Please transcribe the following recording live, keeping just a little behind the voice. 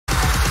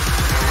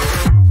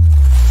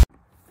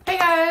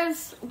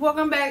guys,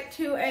 welcome back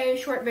to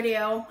a short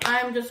video.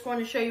 I'm just going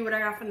to show you what I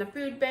got from the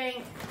food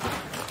bank.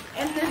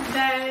 In this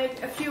bag,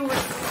 a few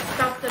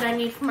stuff that I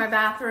need for my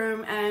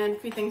bathroom and a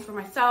few things for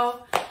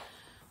myself.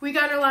 We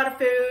got a lot of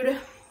food.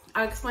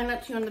 I'll explain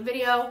that to you in the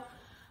video.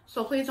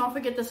 So please don't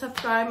forget to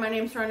subscribe. My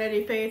name's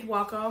Serenity Faith.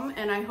 Welcome,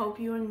 and I hope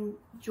you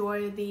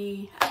enjoy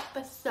the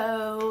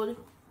episode.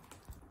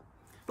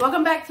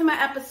 Welcome back to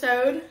my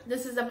episode.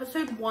 This is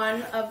episode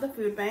 1 of the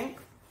food bank.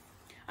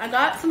 I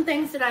got some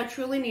things that I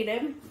truly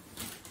needed.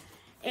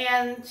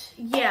 And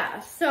yeah,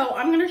 so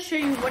I'm gonna show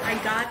you what I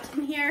got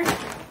in here.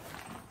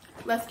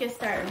 Let's get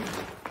started.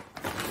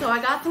 So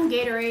I got some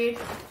Gatorade,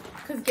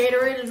 because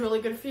Gatorade is really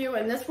good for you.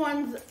 And this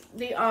one's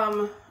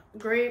the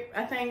grape,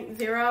 I think,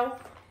 0.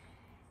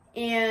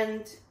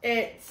 And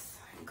it's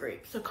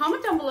grape. So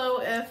comment down below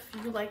if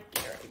you like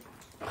Gatorade.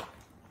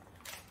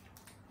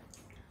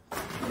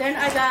 Then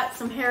I got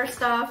some hair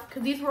stuff,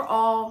 because these were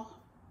all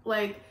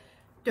like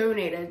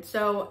donated,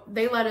 so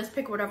they let us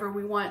pick whatever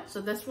we want.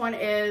 So this one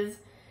is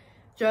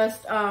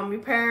just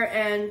Repair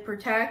and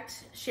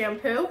Protect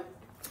shampoo.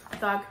 I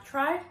thought I could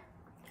try.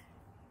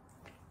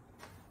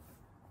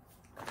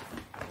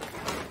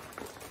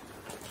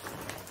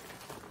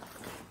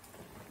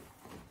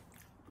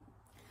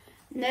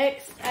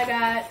 Next I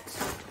got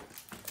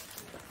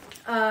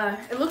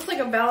it looks like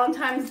a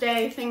Valentine's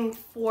Day thing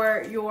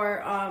for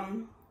your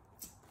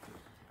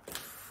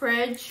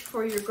fridge,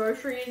 for your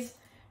groceries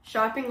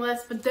shopping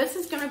list, but this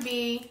is going to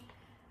be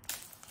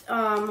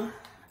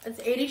it's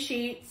 80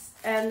 sheets,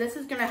 and this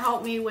is going to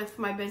help me with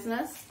my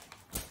business.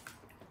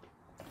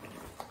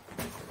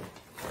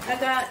 I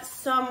got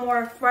some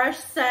more fresh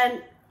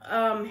scent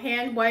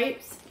hand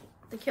wipes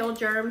to kill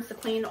germs, to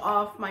clean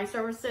off my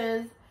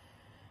surfaces.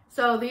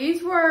 So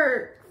these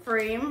were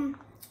free,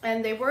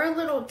 and they were a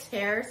little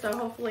tear, so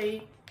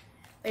hopefully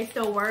they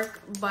still work,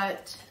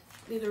 but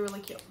these are really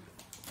cute.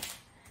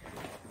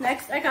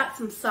 Next I got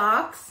some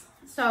socks.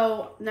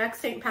 So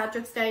next St.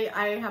 Patrick's Day,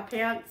 I have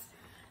pants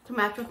to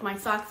match with my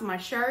socks and my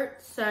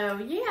shirt. So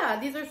yeah,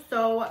 these are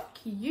so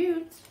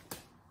cute.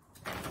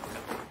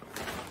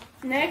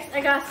 Next,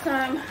 I got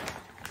some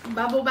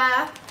bubble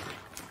bath.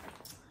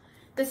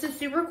 This is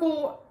super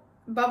cool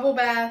bubble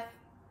bath.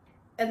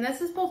 And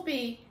this is supposed to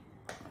be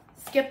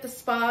skip the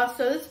spa.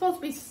 So this is supposed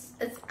to be,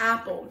 it's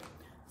apple.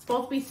 It's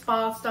supposed to be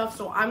spa stuff.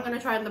 So I'm going to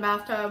try it in the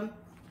bathtub.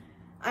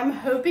 I'm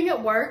hoping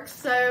it works.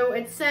 So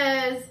it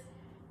says,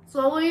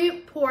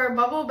 slowly pour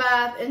bubble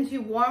bath into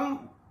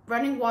warm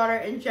running water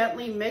and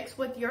gently mix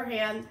with your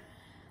hand.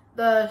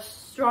 The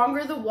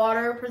stronger the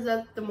water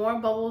presents, the more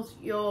bubbles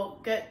you'll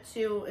get.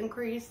 To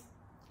increase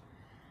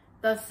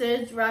the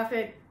SIDS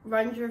rapid,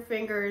 run your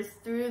fingers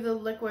through the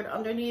liquid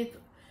underneath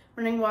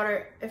running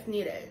water if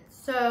needed.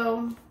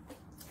 So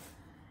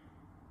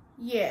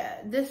yeah,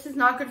 this is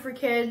not good for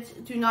kids.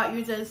 Do not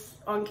use this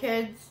on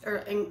kids or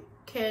in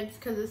kids,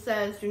 because it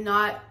says do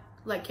not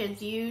let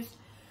kids use.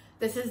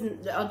 This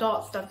isn't the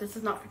adult stuff. This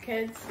is not for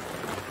kids.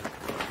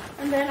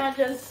 And then I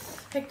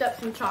just picked up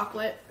some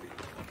chocolate,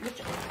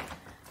 which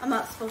I'm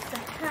not supposed to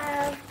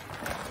have.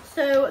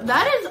 So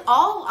that is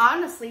all,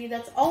 honestly.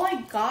 That's all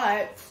I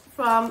got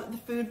from the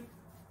food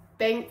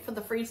bank for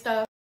the free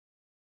stuff.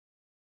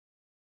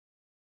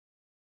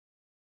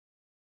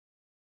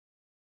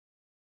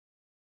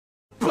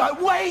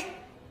 But wait,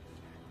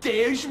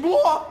 there's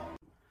more.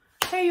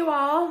 Hey you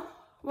all,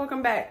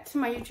 welcome back to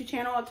my YouTube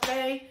channel.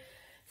 Today,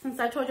 since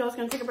I told you I was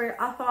going to take a break,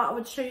 I thought I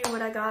would show you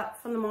what I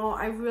got from the mall.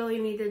 I really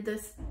needed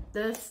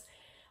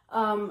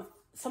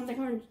something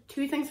from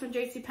 2 things from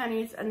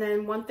JCPenney's, and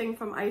then 1 thing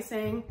from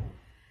Icing,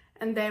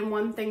 and then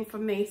 1 thing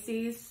from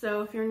Macy's.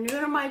 So if you're new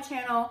to my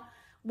channel,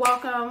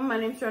 welcome. My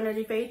name's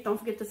Serenity Faith. Don't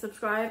forget to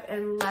subscribe,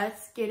 and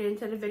let's get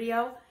into the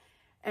video.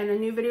 And a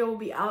new video will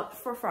be out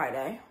for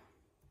Friday.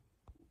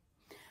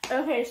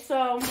 Okay,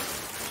 so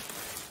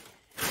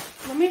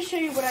let me show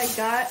you what I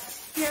got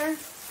here.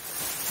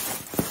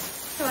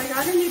 So I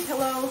got a new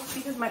pillow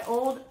because my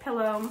old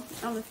pillow,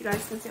 I don't know if you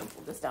guys can see, I'll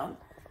pull this down.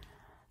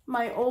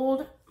 My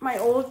old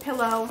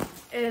pillow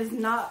is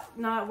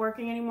not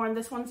working anymore, and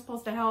this one's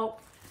supposed to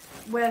help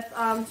with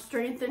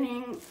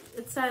strengthening.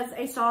 It says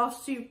a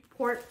soft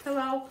support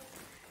pillow,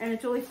 and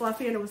it's really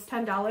fluffy, and it was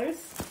 $10.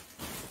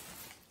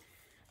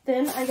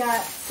 Then I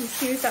got some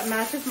shoes that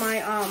matches my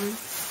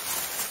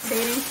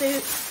bathing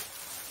suit.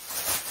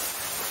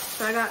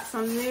 So I got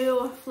some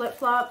new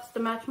flip-flops to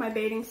match my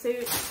bathing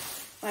suit.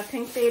 My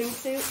pink bathing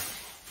suit,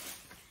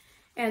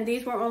 and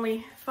these were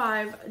only $5.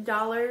 I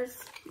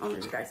don't know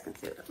if you guys can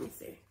see it. Let me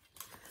see.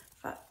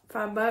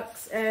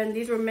 $5, and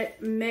these were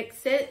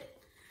mix it,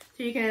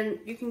 so you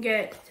can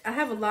get. I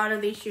have a lot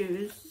of these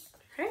shoes.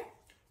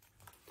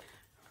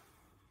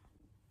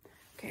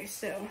 Okay,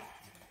 so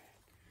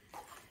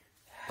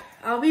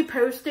I'll be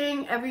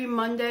posting every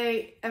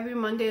Monday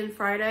and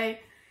Friday,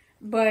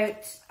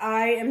 but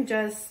I am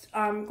just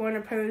going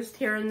to post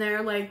here and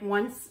there, like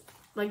once.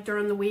 Like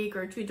during the week,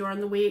 or 2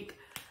 during the week.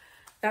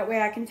 That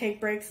way I can take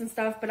breaks and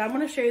stuff. But I'm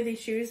going to show you these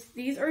shoes.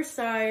 These are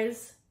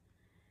size,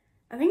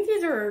 I think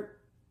these are,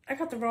 I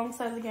got the wrong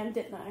size again,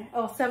 didn't I?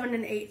 Oh, 7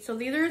 and 8. So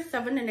these are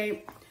 7 and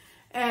 8.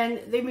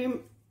 And they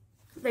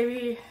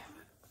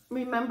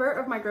remember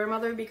of my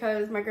grandmother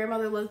because my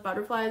grandmother loves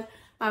butterflies.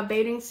 My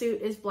bathing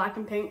suit is black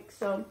and pink.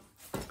 So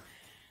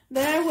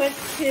then I went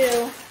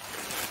to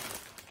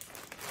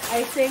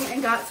icing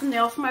and got some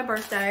nails for my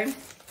birthday.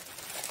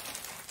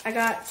 I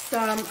got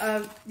some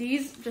of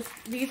these.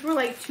 These were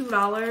like $2.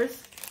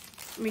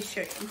 Let me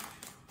show you.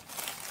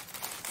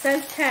 It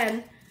says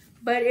 10,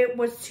 but it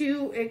was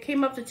it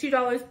came up to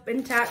 $2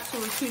 in tax, so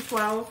it was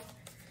 $2.12.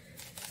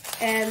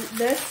 And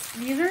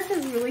these are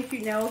just really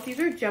cute nails. These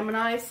are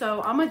Gemini,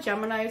 so I'm a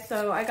Gemini,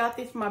 so I got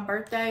these for my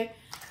birthday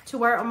to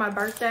wear on my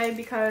birthday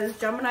because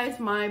Gemini is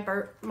my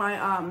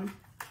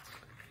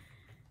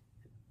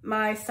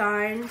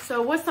sign.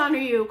 So what sign are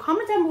you?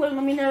 Comment down below and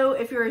let me know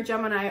if you're a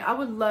Gemini. I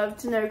would love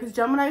to know because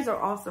Geminis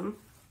are awesome.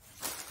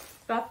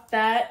 Got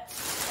that.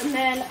 And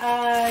then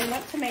I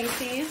went to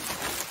Macy's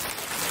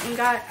and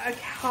got a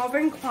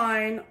Calvin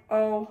Klein.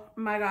 Oh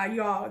my god,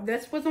 y'all.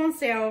 This was on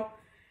sale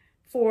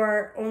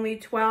for only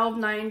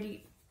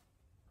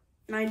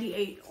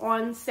 $12.98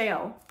 on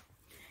sale.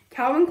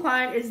 Calvin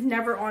Klein is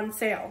never on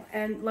sale.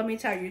 And let me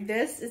tell you,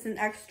 this is an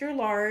extra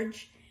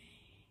large.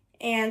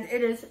 And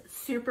it is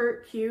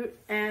super cute.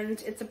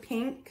 And it's a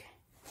pink.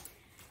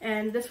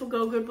 And this will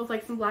go good with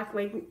like some black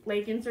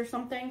leggings or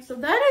something. So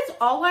that is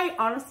all I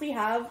honestly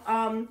have.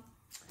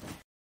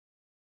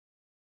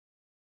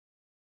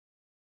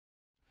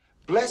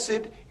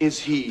 Blessed is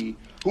he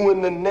who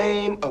in the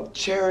name of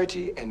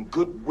charity and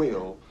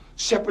goodwill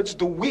shepherds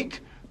the weak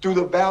through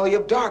the valley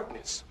of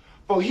darkness.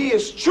 For he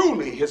is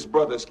truly his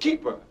brother's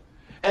keeper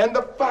and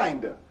the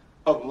finder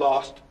of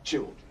lost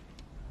children.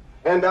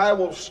 And I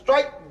will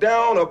strike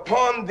down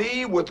upon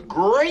thee with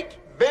great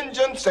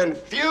vengeance and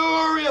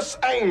furious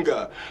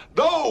anger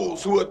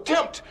those who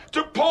attempt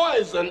to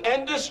poison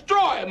and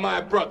destroy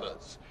my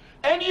brothers.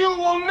 And you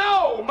will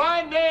know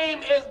my name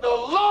is the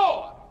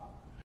Lord.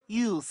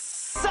 You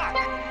suck!